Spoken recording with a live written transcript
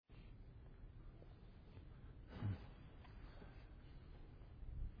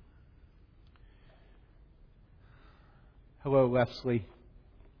Hello, Leslie.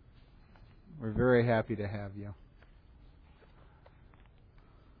 We're very happy to have you.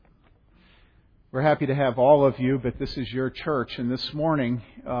 We're happy to have all of you, but this is your church. And this morning,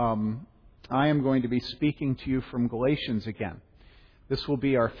 I am going to be speaking to you from Galatians again. This will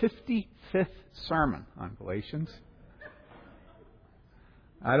be our 55th sermon on Galatians.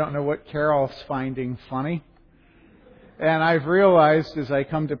 I don't know what Carol's finding funny. And I've realized as I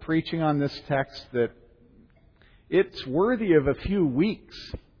come to preaching on this text that it's worthy of a few weeks.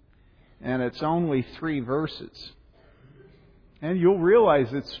 And it's only 3 verses. And you'll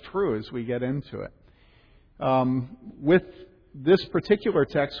realize it's true as we get into it. With this particular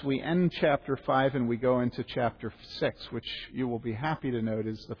text, we end chapter 5 and we go into chapter 6, which you will be happy to note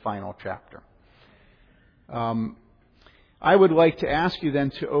is the final chapter. I would like to ask you then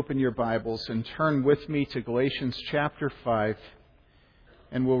to open your Bibles and turn with me to Galatians chapter 5,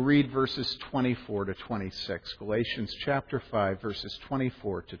 and we'll read verses 24 to 26. Galatians chapter 5, verses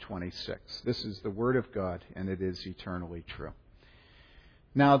 24 to 26. This is the Word of God, and it is eternally true.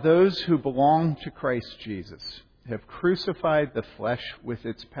 Now those who belong to Christ Jesus have crucified the flesh with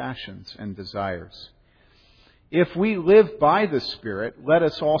its passions and desires. If we live by the Spirit, let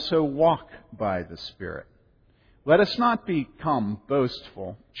us also walk by the Spirit. Let us not become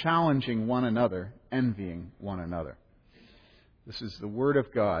boastful, challenging one another, envying one another. This is the Word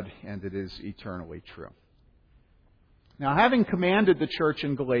of God, and it is eternally true. Now, having commanded the church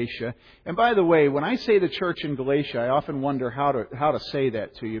in Galatia, and by the way, when I say the church in Galatia, I often wonder how to say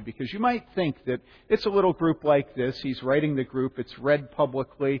that to you, because you might think that it's a little group like this. He's writing the group. It's read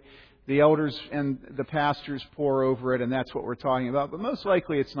publicly. The elders and the pastors pore over it, and that's what we're talking about. But most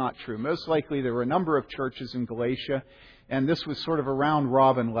likely it's not true. Most likely there were a number of churches in Galatia, and this was sort of a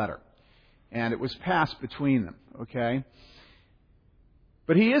round-robin letter. And it was passed between them, okay?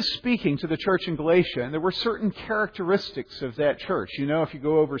 But he is speaking to the church in Galatia, and there were certain characteristics of that church. You know, if you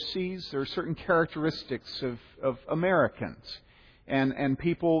go overseas, there are certain characteristics of Americans. And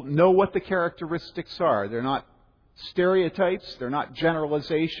people know what the characteristics are. They're not stereotypes, they're not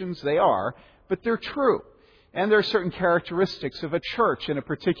generalizations, they are, but they're true. And there are certain characteristics of a church in a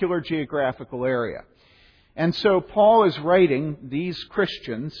particular geographical area. And so Paul is writing these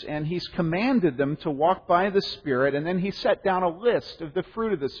Christians, and he's commanded them to walk by the Spirit, and then he set down a list of the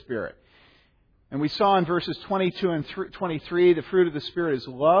fruit of the Spirit. And we saw in verses 22 and 23, the fruit of the Spirit is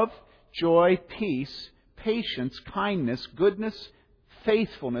love, joy, peace, patience, kindness, goodness,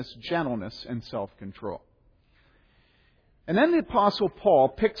 faithfulness, gentleness, and self-control. And then the Apostle Paul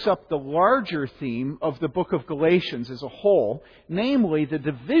picks up the larger theme of the book of Galatians as a whole, namely the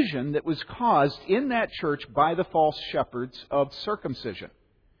division that was caused in that church by the false shepherds of circumcision.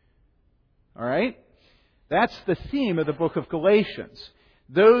 All right? That's the theme of the book of Galatians.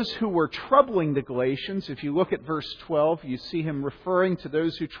 Those who were troubling the Galatians, if you look at verse 12, you see him referring to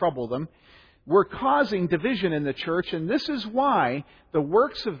those who trouble them, were causing division in the church, and this is why the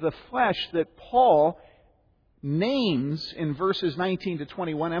works of the flesh that Paul names in verses 19 to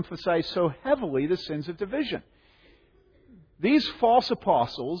 21 emphasize so heavily the sins of division. These false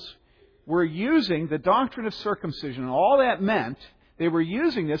apostles were using the doctrine of circumcision, and all that meant, they were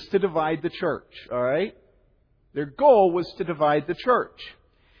using this to divide the church, all right? Their goal was to divide the church.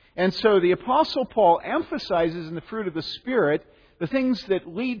 And so the Apostle Paul emphasizes in the fruit of the Spirit the things that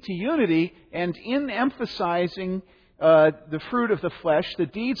lead to unity, and in emphasizing the fruit of the flesh, the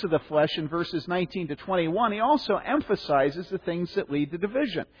deeds of the flesh in verses 19 to 21, he also emphasizes the things that lead to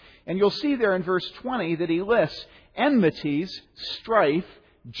division. And you'll see there in verse 20 that he lists enmities, strife,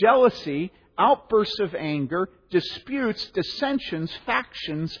 jealousy, outbursts of anger, disputes, dissensions,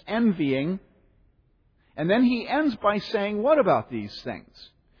 factions, envying. And then he ends by saying, what about these things?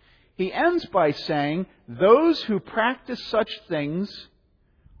 He ends by saying, those who practice such things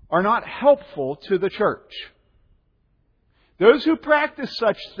are not helpful to the church. Those who practice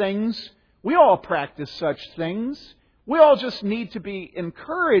such things, we all practice such things. We all just need to be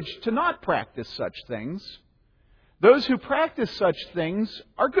encouraged to not practice such things. Those who practice such things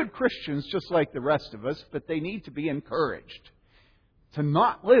are good Christians just like the rest of us, but they need to be encouraged to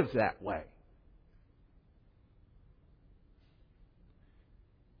not live that way.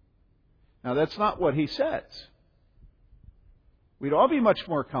 Now, that's not what he says. We'd all be much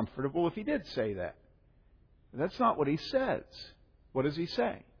more comfortable if he did say that. That's not what he says. What does he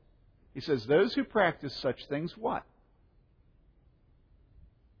say? He says, those who practice such things, what?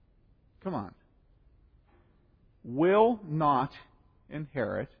 Come on. Will not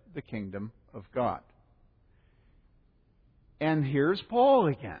inherit the kingdom of God. And here's Paul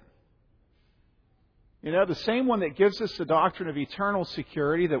again. You know, the same one that gives us the doctrine of eternal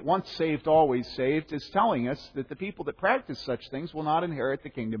security, that once saved, always saved, is telling us that the people that practice such things will not inherit the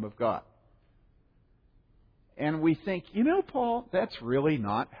kingdom of God. And we think, you know, Paul, that's really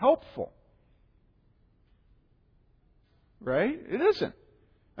not helpful. Right? It isn't.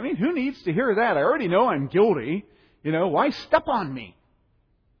 I mean, who needs to hear that? I already know I'm guilty. You know, why step on me?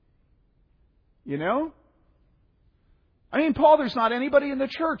 You know? I mean, Paul, there's not anybody in the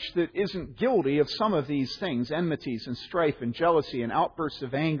church that isn't guilty of some of these things: enmities and strife and jealousy and outbursts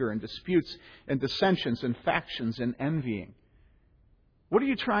of anger and disputes and dissensions and factions and envying. What are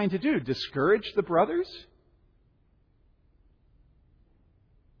you trying to do? Discourage the brothers?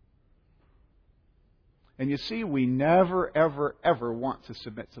 And you see, we never, ever, ever want to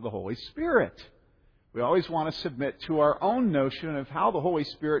submit to the Holy Spirit. We always want to submit to our own notion of how the Holy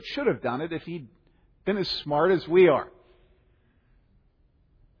Spirit should have done it if He'd been as smart as we are.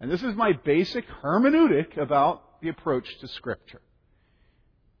 And this is my basic hermeneutic about the approach to Scripture.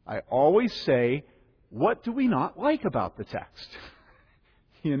 I always say, what do we not like about the text?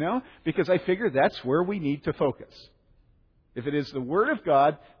 You know? Because I figure that's where we need to focus. If it is the Word of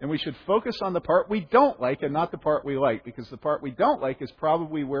God, then we should focus on the part we don't like and not the part we like. Because the part we don't like is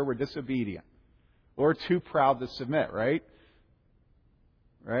probably where we're disobedient or too proud to submit, right?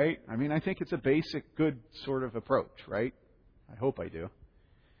 Right? I mean, I think it's a basic, good sort of approach, right? I hope I do.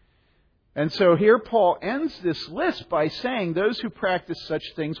 And so here Paul ends this list by saying those who practice such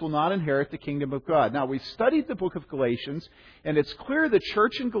things will not inherit the kingdom of God. Now, we've studied the book of Galatians, and it's clear the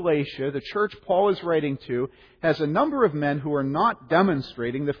church in Galatia, the church Paul is writing to, has a number of men who are not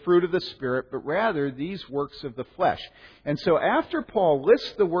demonstrating the fruit of the Spirit, but rather these works of the flesh. And so after Paul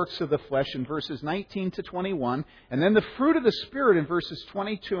lists the works of the flesh in verses 19 to 21, and then the fruit of the Spirit in verses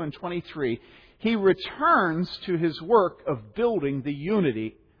 22 and 23, he returns to his work of building the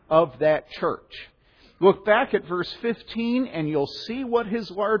unity of that church. Look back at verse 15 and you'll see what his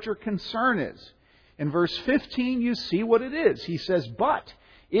larger concern is. In verse 15 you see what it is. He says, "But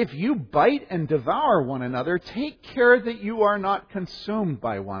if you bite and devour one another, take care that you are not consumed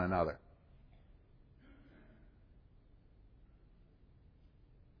by one another."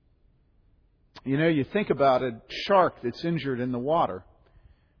 You know, you think about a shark that's injured in the water,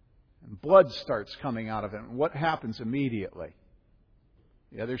 and blood starts coming out of it, and what happens immediately?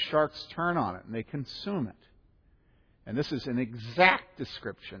 The other sharks turn on it and they consume it. And this is an exact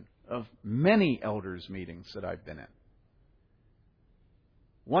description of many elders' meetings that I've been in.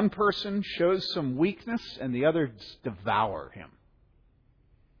 One person shows some weakness and the others devour him.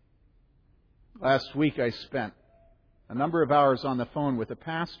 Last week I spent a number of hours on the phone with a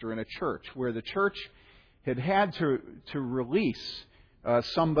pastor in a church where the church had to release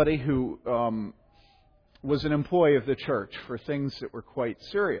somebody who was an employee of the church for things that were quite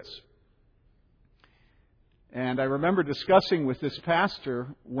serious. And I remember discussing with this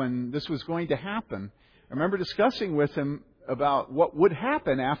pastor when this was going to happen. I remember discussing with him about what would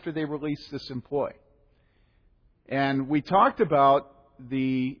happen after they released this employee. And we talked about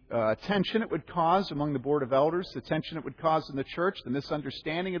the tension it would cause among the board of elders, the tension it would cause in the church, the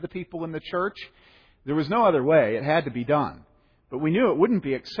misunderstanding of the people in the church. There was no other way. It had to be done. But we knew it wouldn't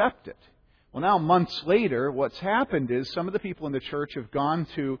be accepted. Well, now, months later, what's happened is some of the people in the church have gone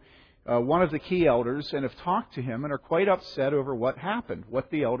to one of the key elders and have talked to him and are quite upset over what happened,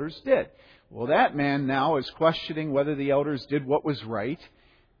 what the elders did. Well, that man now is questioning whether the elders did what was right.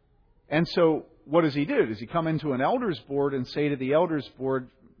 And so what does he do? Does he come into an elders board and say to the elders board,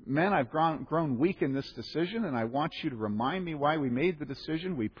 "Men, I've grown weak in this decision, and I want you to remind me why we made the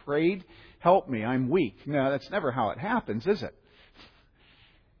decision. We prayed. Help me. I'm weak." No, that's never how it happens, is it?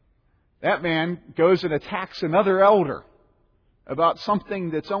 That man goes and attacks another elder about something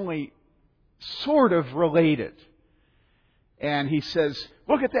that's only sort of related. And he says,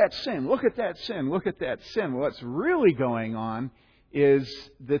 "Look at that sin, look at that sin, look at that sin." Well, what's really going on is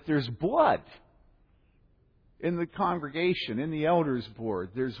that there's blood in the congregation, in the elders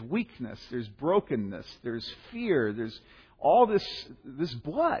board. There's weakness, there's brokenness, there's fear, there's all this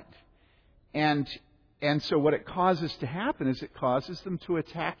blood. And so what it causes to happen is it causes them to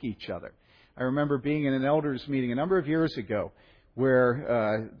attack each other. I remember being in an elders meeting a number of years ago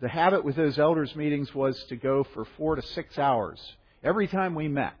where the habit with those elders meetings was to go for 4 to 6 hours every time we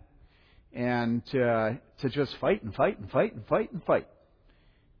met. And to just fight and fight and fight and fight and fight.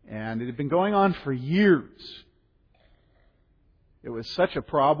 And it had been going on for years. It was such a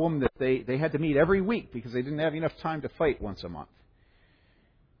problem that they had to meet every week because they didn't have enough time to fight once a month.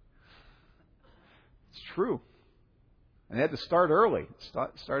 It's true. And they had to start early.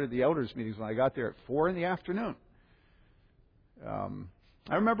 Started the elders meetings when I got there at 4 in the afternoon.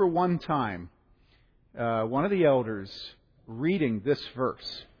 I remember one time one of the elders reading this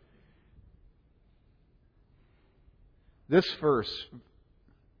verse. This verse,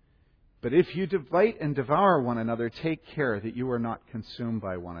 but if you delight and devour one another, take care that you are not consumed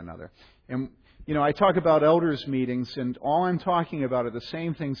by one another. And, I talk about elders' meetings, and all I'm talking about are the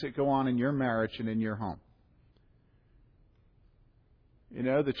same things that go on in your marriage and in your home.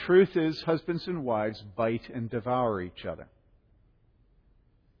 The truth is, husbands and wives bite and devour each other.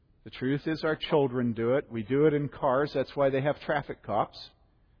 The truth is, our children do it. We do it in cars. That's why they have traffic cops.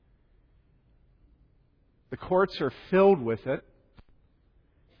 The courts are filled with it.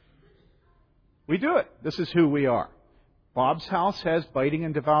 We do it. This is who we are. Bob's house has biting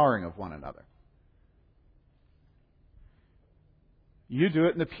and devouring of one another. You do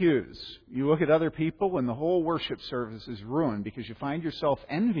it in the pews. You look at other people and the whole worship service is ruined because you find yourself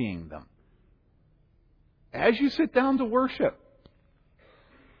envying them as you sit down to worship.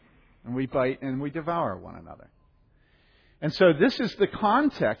 And we bite and we devour one another. And so this is the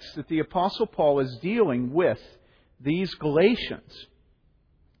context that the Apostle Paul is dealing with these Galatians.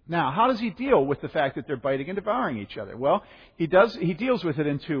 Now, how does he deal with the fact that they're biting and devouring each other? Well, he deals with it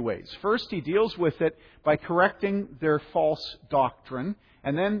in two ways. First, he deals with it by correcting their false doctrine,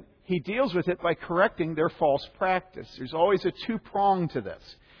 and then he deals with it by correcting their false practice. There's always a two-prong to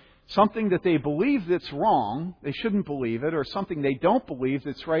this. Something that they believe that's wrong, they shouldn't believe it, or something they don't believe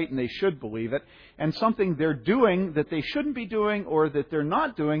that's right and they should believe it, and something they're doing that they shouldn't be doing or that they're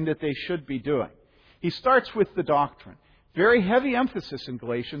not doing that they should be doing. He starts with the doctrine. Very heavy emphasis in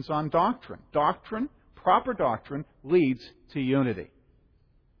Galatians on doctrine. Doctrine, proper doctrine, leads to unity.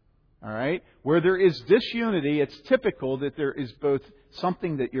 All right? Where there is disunity, it's typical that there is both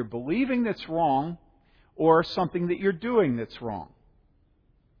something that you're believing that's wrong or something that you're doing that's wrong.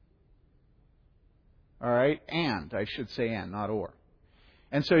 All right? I should say not or.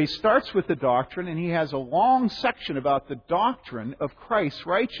 And so he starts with the doctrine, and he has a long section about the doctrine of Christ's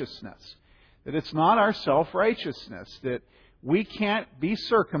righteousness. That it's not our self-righteousness, that we can't be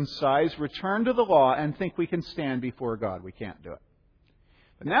circumcised, return to the law, and think we can stand before God. We can't do it.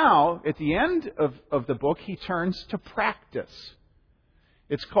 But now, at the end of the book, he turns to practice.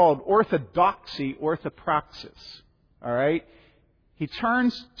 It's called orthodoxy, orthopraxis. All right? He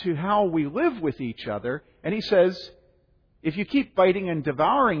turns to how we live with each other, and he says, if you keep biting and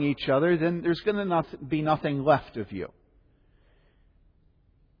devouring each other, then there's going to be nothing left of you.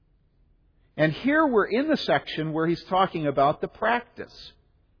 And here we're in the section where he's talking about the practice.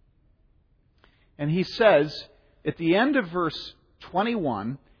 And he says, at the end of verse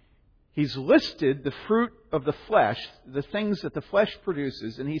 21, he's listed the fruit of the flesh, the things that the flesh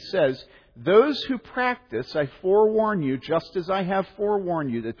produces, and he says, those who practice, I forewarn you, just as I have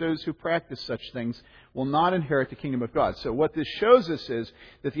forewarned you, that those who practice such things will not inherit the kingdom of God. So what this shows us is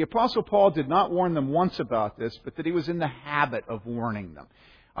that the Apostle Paul did not warn them once about this, but that he was in the habit of warning them.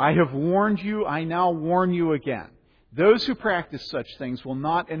 I have warned you, I now warn you again. Those who practice such things will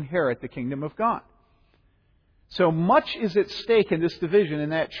not inherit the kingdom of God. So much is at stake in this division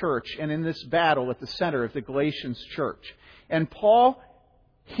in that church and in this battle at the center of the Galatians church. And Paul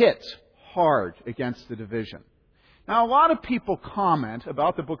hits hard against the division. Now, a lot of people comment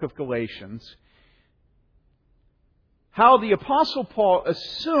about the book of Galatians how the Apostle Paul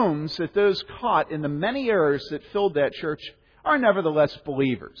assumes that those caught in the many errors that filled that church are nevertheless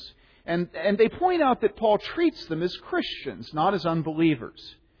believers. And they point out that Paul treats them as Christians, not as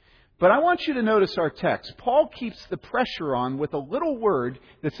unbelievers. But I want you to notice our text. Paul keeps the pressure on with a little word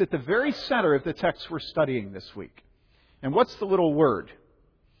that's at the very center of the text we're studying this week. And what's the little word?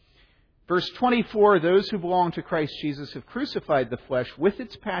 Verse 24, those who belong to Christ Jesus have crucified the flesh with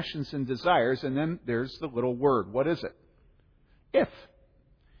its passions and desires. And then there's the little word. What is it? If.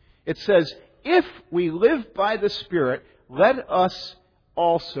 It says, if we live by the Spirit, let us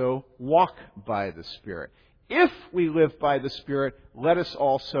also walk by the Spirit. If we live by the Spirit, let us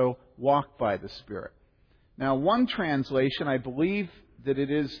also walk by the Spirit. Now, one translation, I believe that it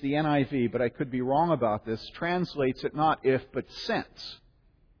is the NIV, but I could be wrong about this, translates it not if, but since.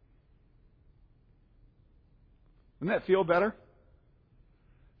 Doesn't that feel better?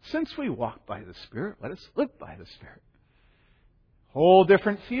 Since we walk by the Spirit, let us live by the Spirit. Whole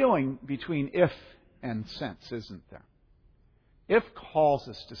different feeling between if and since, isn't there? If calls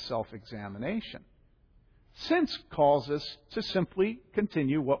us to self-examination. Since calls us to simply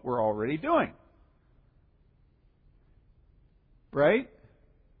continue what we're already doing. Right?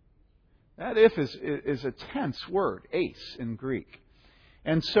 That if is a tense word, ace in Greek.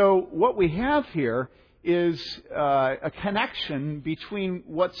 And so what we have here is a connection between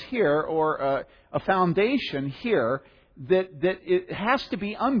what's here, or a foundation here, that it has to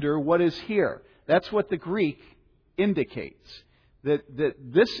be under what is here. That's what the Greek indicates. That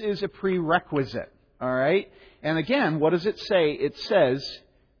this is a prerequisite. All right? And again, what does it say? It says,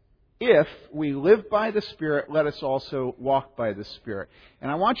 if we live by the Spirit, let us also walk by the Spirit.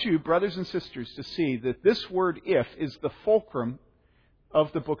 And I want you, brothers and sisters, to see that this word if is the fulcrum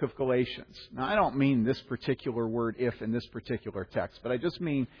of the book of Galatians. Now, I don't mean this particular word if in this particular text, but I just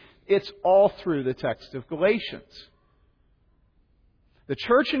mean it's all through the text of Galatians. The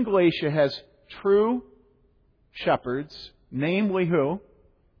church in Galatia has true shepherds, namely who?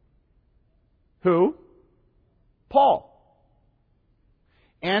 Who? Paul.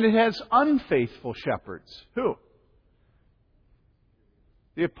 And it has unfaithful shepherds. Who?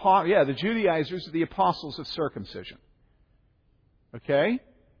 The Judaizers, the apostles of circumcision. Okay?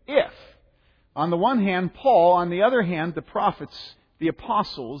 If. On the one hand, Paul. On the other hand, the prophets, the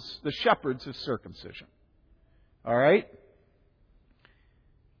apostles, the shepherds of circumcision. All right?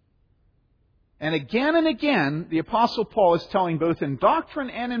 And again, the Apostle Paul is telling both in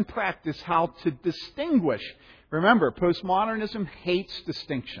doctrine and in practice how to distinguish. Remember, postmodernism hates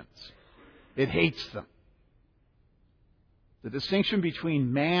distinctions. It hates them. The distinction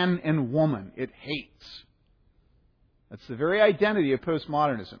between man and woman, it hates. That's the very identity of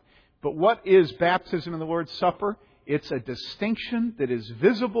postmodernism. But what is baptism in the Lord's Supper? It's a distinction that is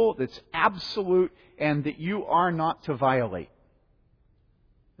visible, that's absolute, and that you are not to violate.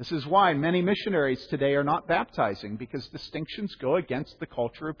 This is why many missionaries today are not baptizing, because distinctions go against the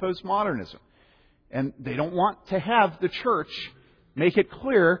culture of postmodernism. And they don't want to have the church make it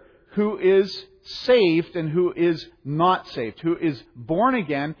clear who is saved and who is not saved, who is born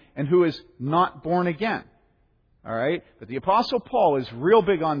again and who is not born again. All right? But the Apostle Paul is real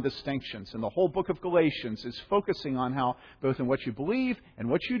big on distinctions, and the whole book of Galatians is focusing on how, both in what you believe and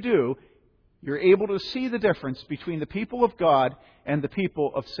what you do, you're able to see the difference between the people of God and the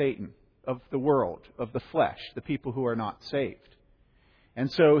people of Satan, of the world, of the flesh, the people who are not saved.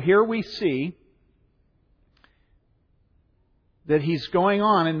 And so here we see that he's going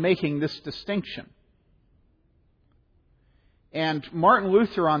on and making this distinction. And Martin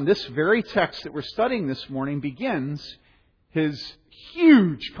Luther, on this very text that we're studying this morning, begins his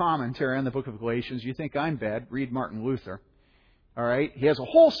huge commentary on the book of Galatians. You think I'm bad? Read Martin Luther. All right? He has a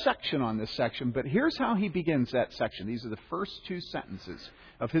whole section on this section, but here's how he begins that section. These are the first two sentences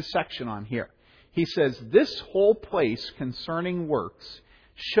of his section on here. He says, "This whole place concerning works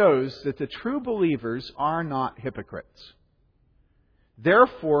shows that the true believers are not hypocrites.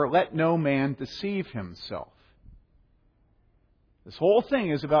 Therefore, let no man deceive himself." This whole thing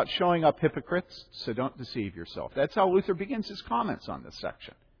is about showing up hypocrites, so don't deceive yourself. That's how Luther begins his comments on this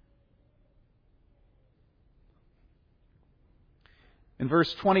section. In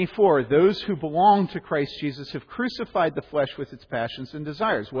verse 24, those who belong to Christ Jesus have crucified the flesh with its passions and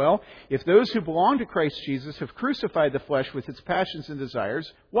desires. Well, if those who belong to Christ Jesus have crucified the flesh with its passions and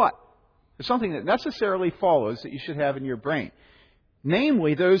desires, what? There's something that necessarily follows that you should have in your brain.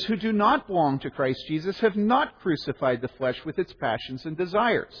 Namely, those who do not belong to Christ Jesus have not crucified the flesh with its passions and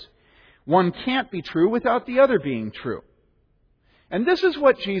desires. One can't be true without the other being true. And this is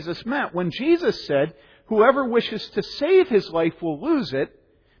what Jesus meant when Jesus said, "Whoever wishes to save his life will lose it,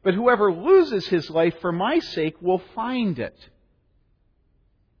 but whoever loses his life for my sake will find it."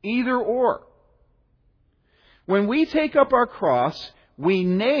 Either or. When we take up our cross, we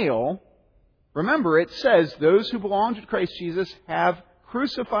nail. Remember, it says, those who belong to Christ Jesus have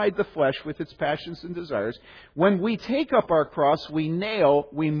crucified the flesh with its passions and desires. When we take up our cross, we nail,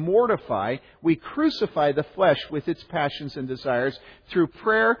 we mortify, we crucify the flesh with its passions and desires through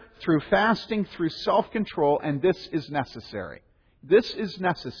prayer, through fasting, through self-control, and this is necessary. This is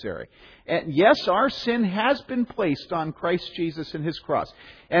necessary. And yes, our sin has been placed on Christ Jesus and His cross.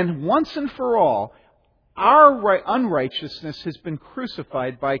 And once and for all, our unrighteousness has been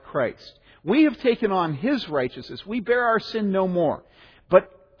crucified by Christ. We have taken on His righteousness. We bear our sin no more.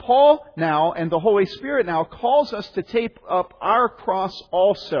 But Paul now, and the Holy Spirit now, calls us to take up our cross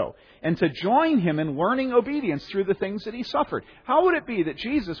also, and to join Him in learning obedience through the things that He suffered. How would it be that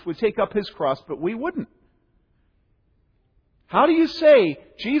Jesus would take up His cross, but we wouldn't? How do you say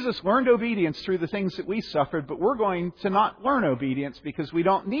Jesus learned obedience through the things that we suffered, but we're going to not learn obedience because we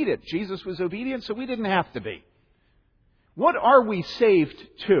don't need it? Jesus was obedient, so we didn't have to be. What are we saved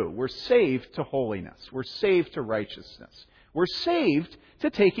to? We're saved to holiness. We're saved to righteousness. We're saved to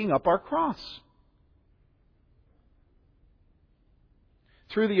taking up our cross.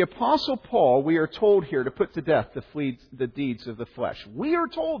 Through the Apostle Paul, we are told here to put to death the deeds of the flesh. We are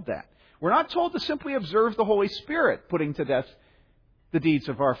told that. We're not told to simply observe the Holy Spirit putting to death the deeds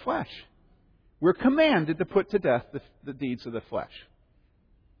of our flesh. We're commanded to put to death the deeds of the flesh.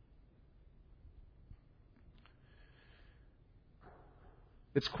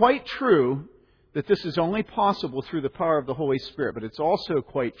 It's quite true that this is only possible through the power of the Holy Spirit, but it's also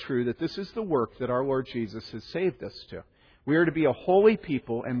quite true that this is the work that our Lord Jesus has saved us to. We are to be a holy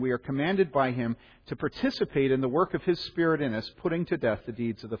people, and we are commanded by Him to participate in the work of His Spirit in us, putting to death the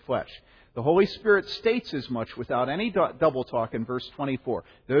deeds of the flesh. The Holy Spirit states as much without any double talk in verse 24.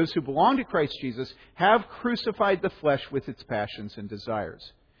 Those who belong to Christ Jesus have crucified the flesh with its passions and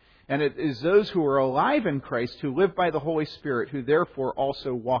desires. And it is those who are alive in Christ who live by the Holy Spirit, who therefore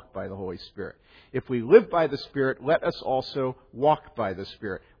also walk by the Holy Spirit. If we live by the Spirit, let us also walk by the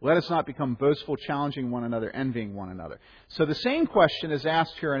Spirit. Let us not become boastful, challenging one another, envying one another. So the same question is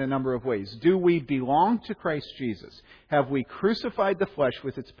asked here in a number of ways. Do we belong to Christ Jesus? Have we crucified the flesh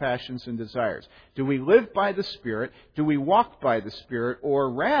with its passions and desires? Do we live by the Spirit? Do we walk by the Spirit?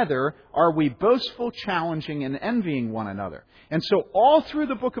 Or rather, are we boastful, challenging, and envying one another? And so all through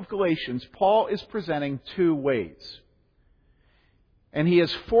the book of Galatians, Paul is presenting two ways. And he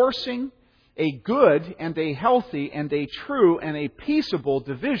is forcing a good and a healthy and a true and a peaceable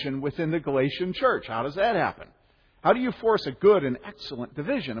division within the Galatian church. How does that happen? How do you force a good and excellent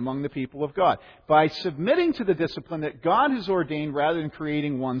division among the people of God? By submitting to the discipline that God has ordained rather than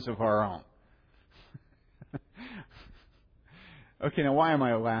creating ones of our own. Okay, now why am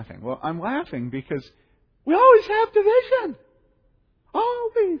I laughing? Well, I'm laughing because we always have division.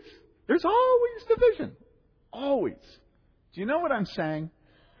 Always. There's always division. Always. Do you know what I'm saying?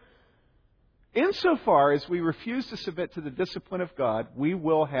 Insofar as we refuse to submit to the discipline of God, we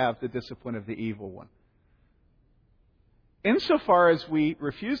will have the discipline of the evil one. Insofar as we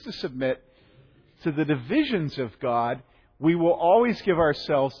refuse to submit to the divisions of God, we will always give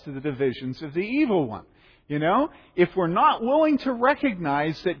ourselves to the divisions of the evil one. You know, if we're not willing to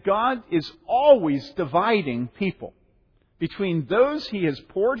recognize that God is always dividing people between those He has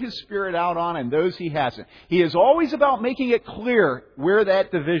poured His Spirit out on and those He hasn't. He is always about making it clear where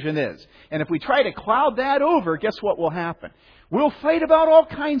that division is. And if we try to cloud that over, guess what will happen? We'll fight about all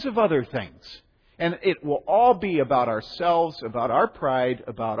kinds of other things. And it will all be about ourselves, about our pride,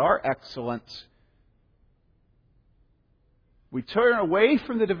 about our excellence. We turn away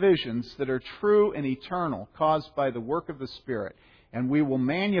from the divisions that are true and eternal, caused by the work of the Spirit, and we will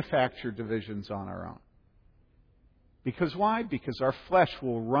manufacture divisions on our own. Because why? Because our flesh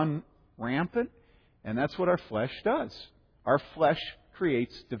will run rampant, and that's what our flesh does. Our flesh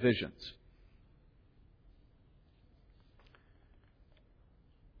creates divisions.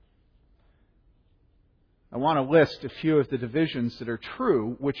 I want to list a few of the divisions that are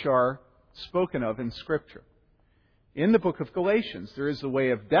true, which are spoken of in Scripture. In the book of Galatians, there is the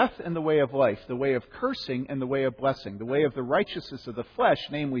way of death and the way of life, the way of cursing and the way of blessing, the way of the righteousness of the flesh,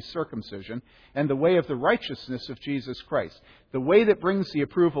 namely circumcision, and the way of the righteousness of Jesus Christ. The way that brings the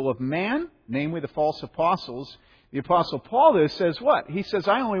approval of man, namely the false apostles. The Apostle Paul, though, says what? He says,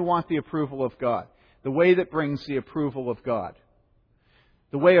 I only want the approval of God. The way that brings the approval of God.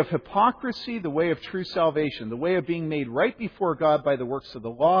 The way of hypocrisy, the way of true salvation, the way of being made right before God by the works of the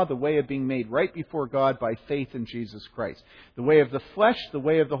law, the way of being made right before God by faith in Jesus Christ. The way of the flesh, the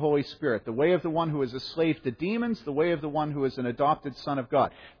way of the Holy Spirit, the way of the one who is a slave to demons, the way of the one who is an adopted son of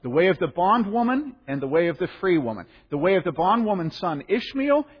God. The way of the bondwoman and the way of the free woman. The way of the bondwoman's son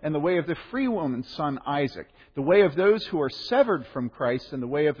Ishmael and the way of the free woman's son Isaac. The way of those who are severed from Christ and the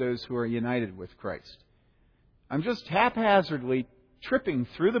way of those who are united with Christ. I'm just haphazardly tripping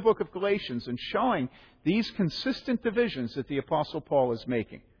through the book of Galatians and showing these consistent divisions that the Apostle Paul is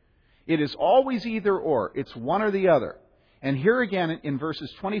making. It is always either or. It's one or the other. And here again in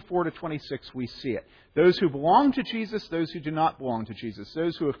verses 24 to 26 we see it. Those who belong to Jesus, those who do not belong to Jesus.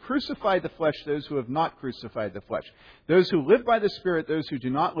 Those who have crucified the flesh, those who have not crucified the flesh. Those who live by the Spirit, those who do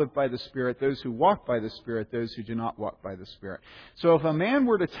not live by the Spirit. Those who walk by the Spirit, those who do not walk by the Spirit. So if a man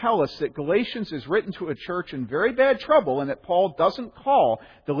were to tell us that Galatians is written to a church in very bad trouble and that Paul doesn't call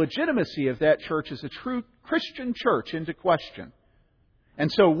the legitimacy of that church as a true Christian church into question,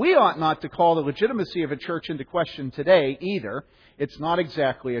 and so we ought not to call the legitimacy of a church into question today either. It's not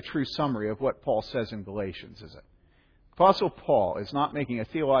exactly a true summary of what Paul says in Galatians, is it? Apostle Paul is not making a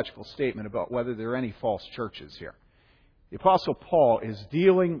theological statement about whether there are any false churches here. The Apostle Paul is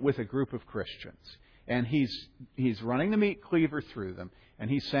dealing with a group of Christians. And he's running the meat cleaver through them. And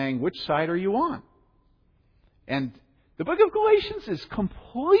he's saying, which side are you on? And the book of Galatians is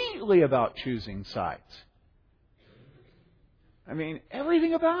completely about choosing sides. I mean,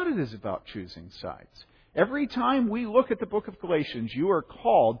 everything about it is about choosing sides. Every time we look at the book of Galatians, you are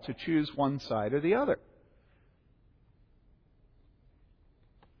called to choose one side or the other.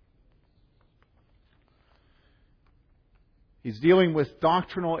 He's dealing with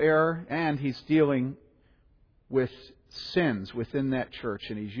doctrinal error, and he's dealing with sins within that church,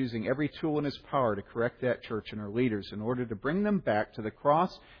 and He's using every tool in His power to correct that church and her leaders in order to bring them back to the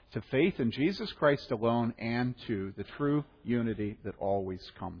cross, to faith in Jesus Christ alone, and to the true unity that always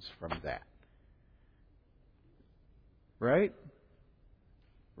comes from that. Right?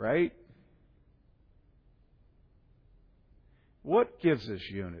 Right? What gives us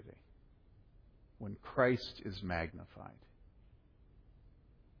unity? When Christ is magnified.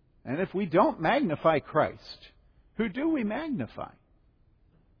 And if we don't magnify Christ, who do we magnify?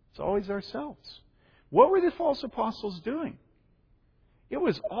 It's always ourselves. What were the false apostles doing? It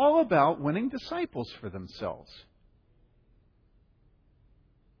was all about winning disciples for themselves.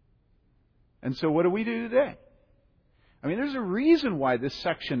 And so what do we do today? I mean, there's a reason why this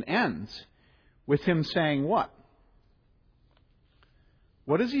section ends with him saying what?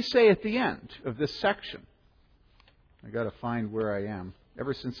 What does he say at the end of this section? I've got to find where I am.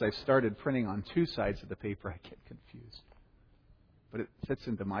 Ever since I started printing on two sides of the paper, I get confused. But it fits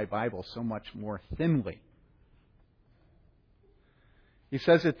into my Bible so much more thinly. He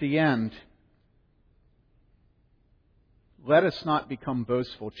says at the end, let us not become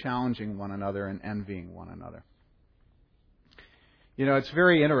boastful, challenging one another and envying one another. You know, it's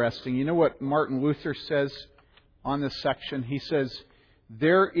very interesting. You know what Martin Luther says on this section? He says,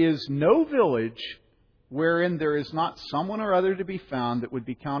 there is no village wherein there is not someone or other to be found that would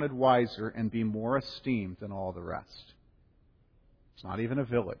be counted wiser and be more esteemed than all the rest. It's not even a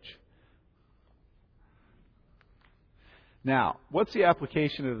village. Now, what's the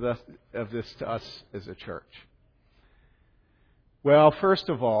application of this to us as a church? Well, first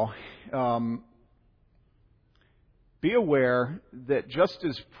of all, be aware that just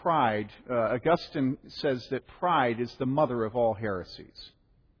as pride, Augustine says that pride is the mother of all heresies.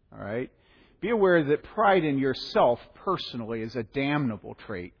 All right? Be aware that pride in yourself personally is a damnable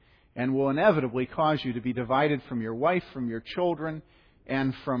trait and will inevitably cause you to be divided from your wife, from your children,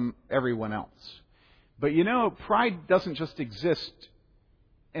 and from everyone else. But you know, pride doesn't just exist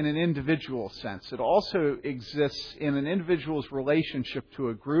in an individual sense. It also exists in an individual's relationship to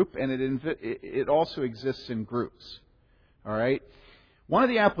a group, and it also exists in groups. All right? One of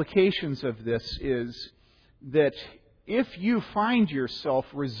the applications of this is that if you find yourself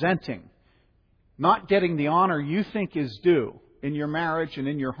resenting not getting the honor you think is due in your marriage and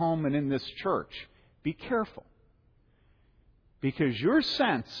in your home and in this church, be careful. Because your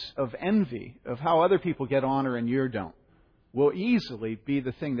sense of envy of how other people get honor and you don't will easily be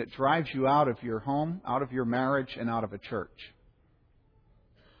the thing that drives you out of your home, out of your marriage, and out of a church.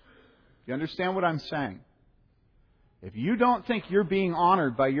 You understand what I'm saying? If you don't think you're being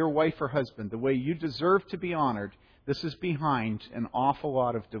honored by your wife or husband the way you deserve to be honored, this is behind an awful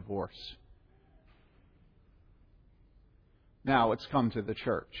lot of divorce. Now, let's come to the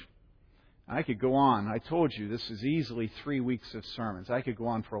church. I could go on. I told you this is easily 3 weeks of sermons. I could go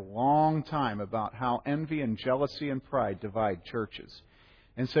on for a long time about how envy and jealousy and pride divide churches.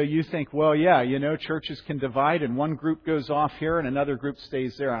 And so you think, well, yeah, you know, churches can divide and one group goes off here and another group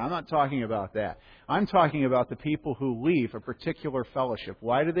stays there. I'm not talking about that. I'm talking about the people who leave a particular fellowship.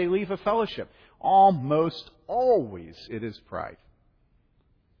 Why do they leave a fellowship? Almost always it is pride.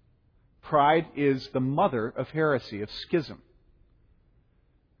 Pride is the mother of heresy, of schism.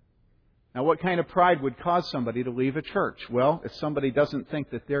 Now, what kind of pride would cause somebody to leave a church? Well, if somebody doesn't think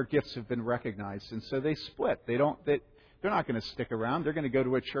that their gifts have been recognized, and so they split. They're not going to stick around. They're going to go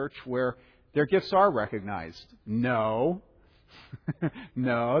to a church where their gifts are recognized. No.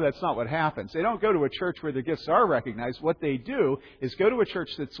 No, that's not what happens. They don't go to a church where their gifts are recognized. What they do is go to a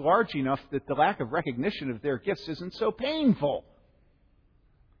church that's large enough that the lack of recognition of their gifts isn't so painful.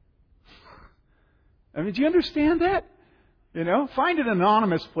 I mean, do you understand that? You know, find an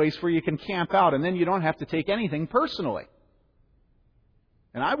anonymous place where you can camp out and then you don't have to take anything personally.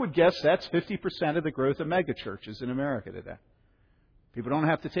 And I would guess that's 50% of the growth of megachurches in America today. People don't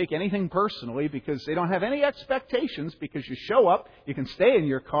have to take anything personally because they don't have any expectations, because you show up, you can stay in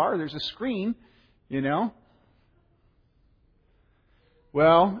your car, there's a screen, you know.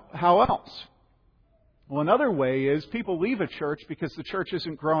 Well, how else? Well, another way is people leave a church because the church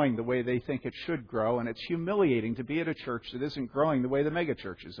isn't growing the way they think it should grow, and it's humiliating to be at a church that isn't growing the way the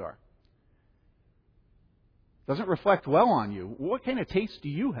megachurches are. Doesn't reflect well on you. What kind of taste do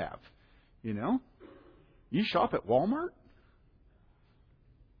you have? You know? You shop at Walmart?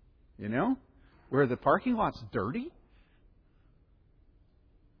 You know? Where the parking lot's dirty?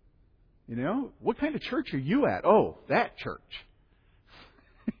 You know? What kind of church are you at? Oh, that church.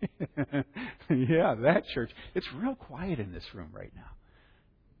 Yeah, that church. It's real quiet in this room right now.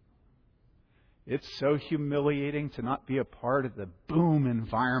 It's so humiliating to not be a part of the boom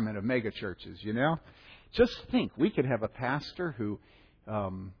environment of megachurches, you know? Just think, we could have a pastor who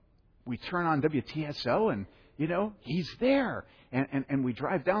we turn on WTSO and, he's there. And we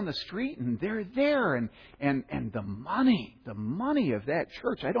drive down the street and they're there. And the money of that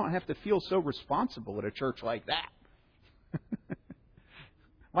church, I don't have to feel so responsible at a church like that.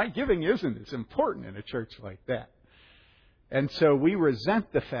 My giving isn't as important in a church like that. And so we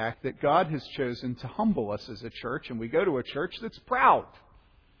resent the fact that God has chosen to humble us as a church, and we go to a church that's proud.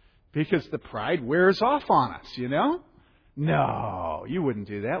 Because the pride wears off on us, No, you wouldn't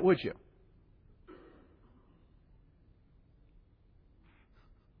do that, would you?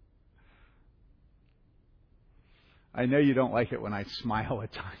 I know you don't like it when I smile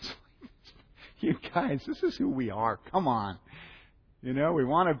at times. You guys, this is who we are. Come on. We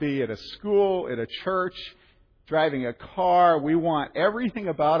want to be at a school, at a church, driving a car. We want everything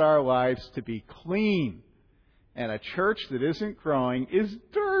about our lives to be clean. And a church that isn't growing is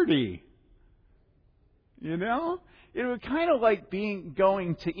dirty. It would kind of like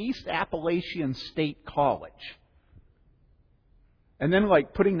going to East Appalachian State College. And then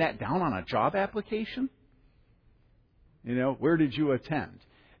like putting that down on a job application. Where did you attend?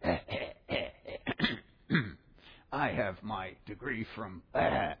 I have my degree from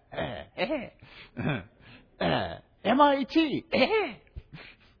MIT.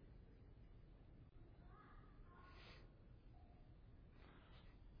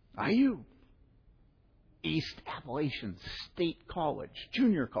 Are you? East Appalachian State College,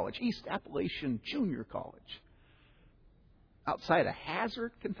 Junior College, East Appalachian Junior College, outside of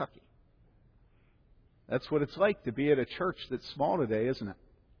Hazard, Kentucky. That's what it's like to be at a church that's small today, isn't it?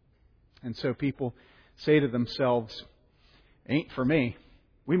 And so people say to themselves, ain't for me.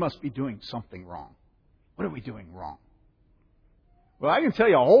 We must be doing something wrong. What are we doing wrong? Well, I can tell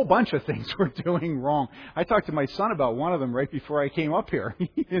you a whole bunch of things we're doing wrong. I talked to my son about one of them right before I came up here.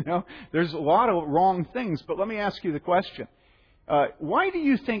 There's a lot of wrong things. But let me ask you the question. Why do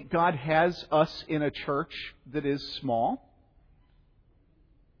you think God has us in a church that is small?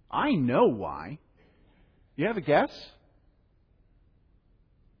 I know why. You have a guess?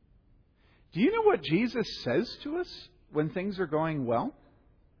 Do you know what Jesus says to us when things are going well?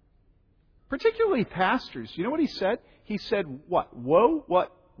 Particularly pastors. You know what He said? He said, what? Woe,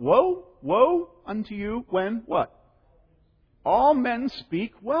 what? Woe unto you when what? All men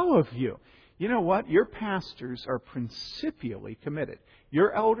speak well of you. You know what? Your pastors are principially committed.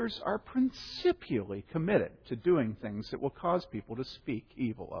 Your elders are principially committed to doing things that will cause people to speak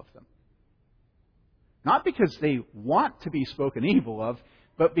evil of them. Not because they want to be spoken evil of,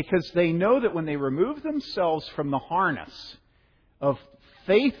 but because they know that when they remove themselves from the harness of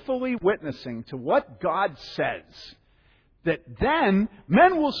faithfully witnessing to what God says, that then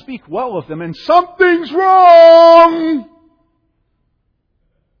men will speak well of them and something's wrong.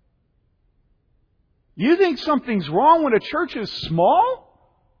 You think something's wrong when a church is small?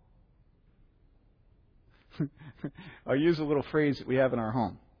 I'll use a little phrase that we have in our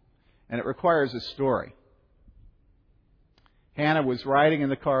home, and it requires a story. Hannah was riding in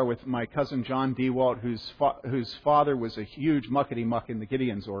the car with my cousin John DeWalt, whose father was a huge muckety-muck in the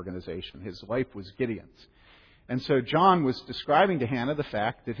Gideon's organization. His wife was Gideon's. And so John was describing to Hannah the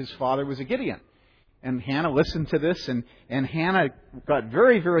fact that his father was a Gideon. And Hannah listened to this, and Hannah got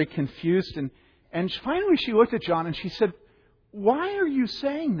very, very confused. And finally she looked at John and she said, "Why are you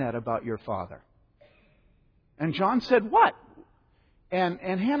saying that about your father?" And John said, "What?" And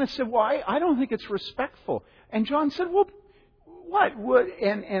Hannah said, "Well, I don't think it's respectful." And John said, "Well, what?"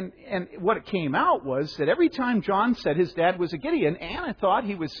 And what it came out was that every time John said his dad was a Gideon, Anna thought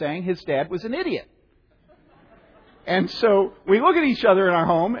he was saying his dad was an idiot. And so we look at each other in our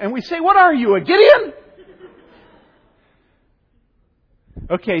home and we say, "What are you, a Gideon?"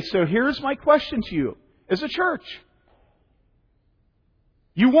 Okay, so here's my question to you as a church.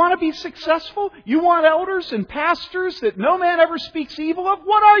 You want to be successful? You want elders and pastors that no man ever speaks evil of?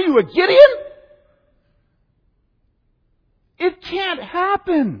 What are you, a Gideon? It can't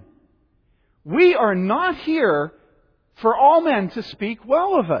happen. We are not here for all men to speak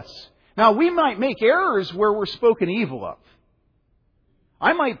well of us. Now, we might make errors where we're spoken evil of.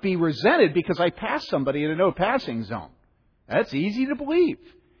 I might be resented because I passed somebody in a no passing zone. That's easy to believe.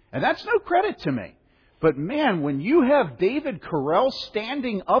 And that's no credit to me. But man, when you have David Carell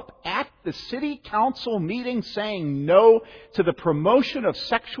standing up at the city council meeting saying no to the promotion of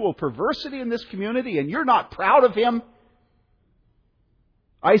sexual perversity in this community, and you're not proud of him,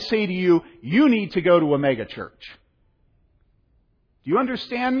 I say to you, you need to go to a mega church. Do you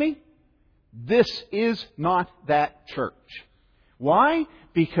understand me? This is not that church. Why?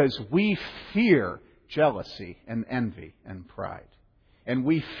 Because we fear jealousy and envy and pride. And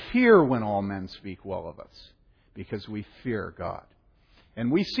we fear when all men speak well of us, because we fear God.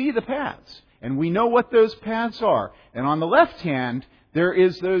 And we see the paths, and we know what those paths are. And on the left hand, there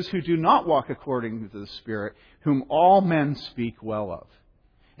is those who do not walk according to the Spirit, whom all men speak well of.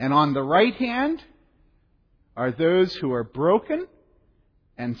 And on the right hand are those who are broken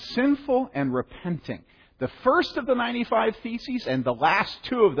and sinful and repenting. The first of the 95 Theses and the last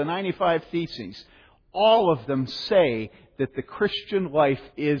two of the 95 Theses, all of them say that the Christian life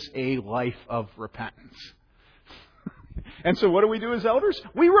is a life of repentance. And so what do we do as elders?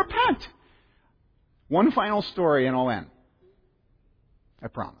 We repent. One final story and I'll end. I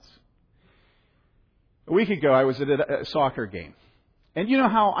promise. A week ago I was at a soccer game. And you know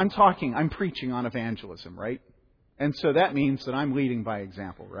how I'm preaching on evangelism, right? And so that means that I'm leading by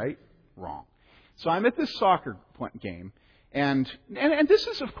example, right? Wrong. So I'm at this soccer game, and this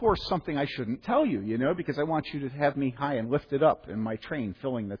is, of course, something I shouldn't tell you, because I want you to have me high and lifted up in my train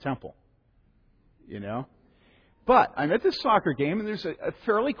filling the temple, But I'm at this soccer game, and there's a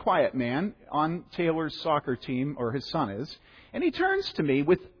fairly quiet man on Taylor's soccer team, or his son is, and he turns to me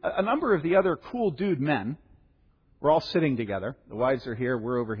with a number of the other cool dude men. We're all sitting together. The wives are here,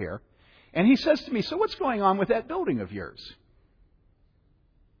 we're over here. And he says to me, "So what's going on with that building of yours?"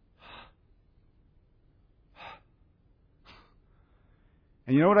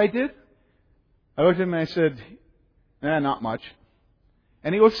 And you know what I did? I looked at him and I said, not much.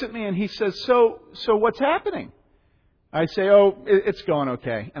 And he looks at me and he says, so what's happening? I say, it's going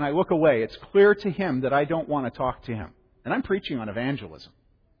okay. And I look away. It's clear to him that I don't want to talk to him. And I'm preaching on evangelism.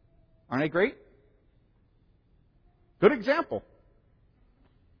 Aren't I great? Good example.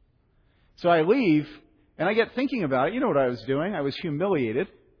 So I leave, and I get thinking about it. You know what I was doing? I was humiliated.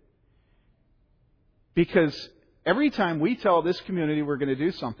 Because every time we tell this community we're going to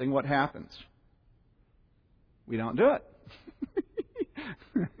do something, what happens? We don't do it.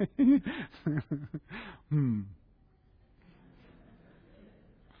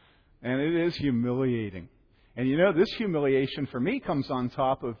 And it is humiliating. And this humiliation for me comes on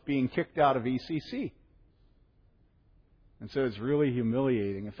top of being kicked out of ECC. And so it's really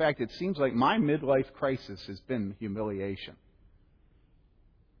humiliating. In fact, it seems like my midlife crisis has been humiliation.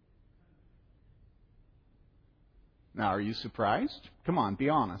 Now, are you surprised? Come on, be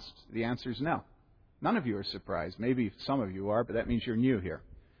honest. The answer is no. None of you are surprised. Maybe some of you are, but that means you're new here.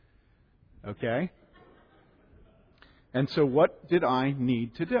 Okay? And so what did I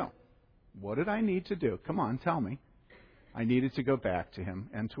need to do? What did I need to do? Come on, tell me. I needed to go back to him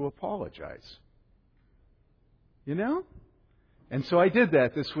and to apologize. And so I did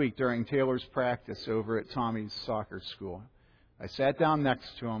that this week during Taylor's practice over at Tommy's soccer school. I sat down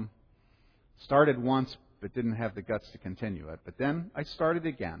next to him, started once, but didn't have the guts to continue it. But then I started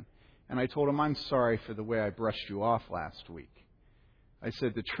again, and I told him, "I'm sorry for the way I brushed you off last week." I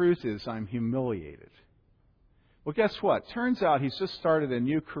said, "The truth is I'm humiliated." Well, guess what? Turns out he's just started a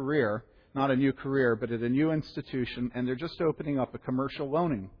new career, not a new career, but at a new institution, and they're just opening up a commercial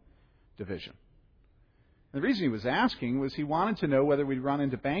loaning division. And the reason he was asking was he wanted to know whether we'd run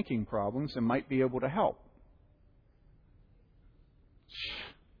into banking problems and might be able to help.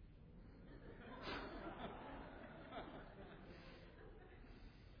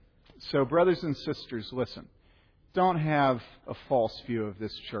 So, brothers and sisters, listen. Don't have a false view of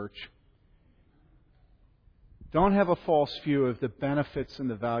this church. Don't have a false view of the benefits and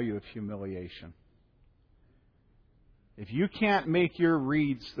the value of humiliation. If you can't make your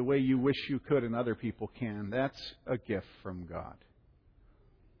reads the way you wish you could and other people can, that's a gift from God.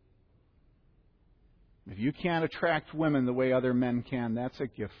 If you can't attract women the way other men can, that's a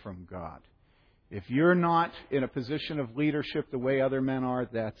gift from God. If you're not in a position of leadership the way other men are,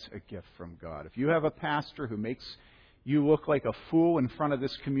 that's a gift from God. If you have a pastor who makes you look like a fool in front of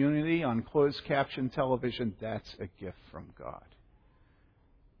this community on closed caption television, that's a gift from God.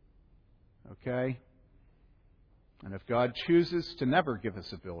 Okay? And if God chooses to never give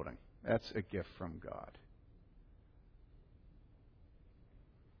us a building, that's a gift from God.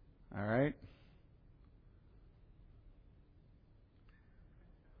 All right?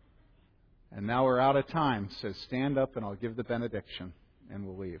 And now we're out of time, so stand up and I'll give the benediction and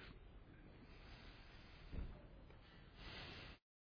we'll leave.